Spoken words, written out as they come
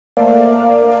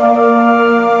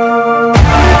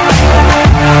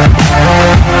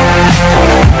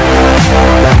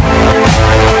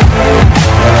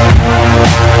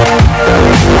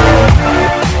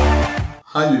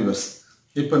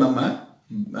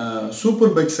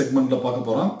Super bike செக்மெண்ட்ல பார்க்க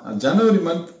போறோம். ஜனவரி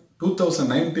month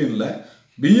 2019ல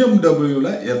BMWல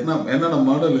என்னென்ன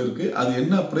மாடல் இருக்கு, அது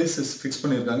என்ன பிரைஸ் ஃபிக்ஸ்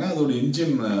பண்ணியிருக்காங்க, அதோட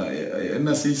இன்ஜின் என்ன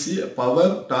சிசி,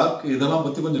 பவர், டார்க் இதெல்லாம்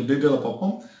பத்தி கொஞ்சம் டீட்டெயிலாக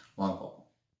பார்ப்போம். வாங்க பார்ப்போம்.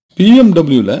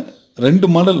 BMWல 2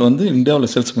 மாடல் வந்து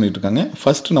இந்தியாவில் சேல்ஸ் பண்ணிட்டு இருக்காங்க.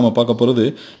 ஃபர்ஸ்ட் நம்ம பார்க்க போகிறது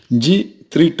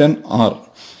G310R.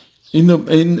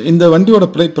 இந்த வண்டியோட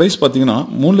ப்ரைஸ் பார்த்தீங்கன்னா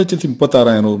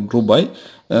 3,36,000 ரூபாய்.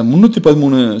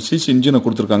 313 சிசி இன்ஜினை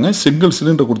கொடுத்துருக்காங்க, சிங்கிள்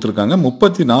சிலிண்டர் கொடுத்துருக்காங்க,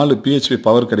 34 PHP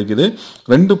பவர் கிடைக்குது,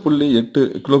 2.8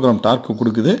 கிலோகிராம் டார்க்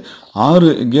கொடுக்குது, 6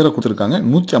 கியரை கொடுத்துருக்காங்க,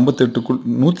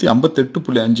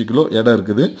 158.5 கிலோ எடை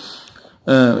இருக்குது.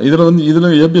 இதில்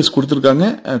ஏபிஎஸ் கொடுத்துருக்காங்க,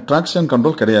 ட்ராக்ஷன்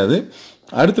கண்ட்ரோல் கிடையாது.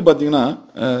 அடுத்து பார்த்தீங்கன்னா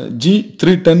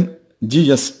G310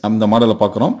 GS அந்த மாடலை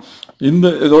பார்க்குறோம்.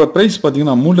 இதோட ப்ரைஸ்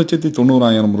பார்த்தீங்கன்னா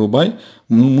 3,90,000 ரூபாய்.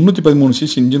 313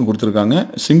 சிசி இன்ஜின் கொடுத்துருக்காங்க,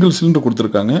 சிங்கிள் சிலிண்டர்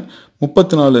கொடுத்துருக்காங்க,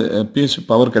 34 PHP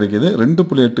பவர் கிடைக்குது,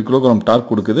 2.8 கிலோகிராம்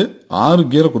டார்க் கொடுக்குது, 6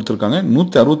 கியரை கொடுத்துருக்காங்க,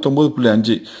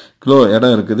 169.5 கிலோ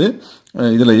எடை இருக்குது.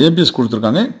 இதில் ஏபிஎஸ்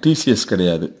கொடுத்துருக்காங்க, டிசிஎஸ்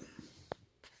கிடையாது.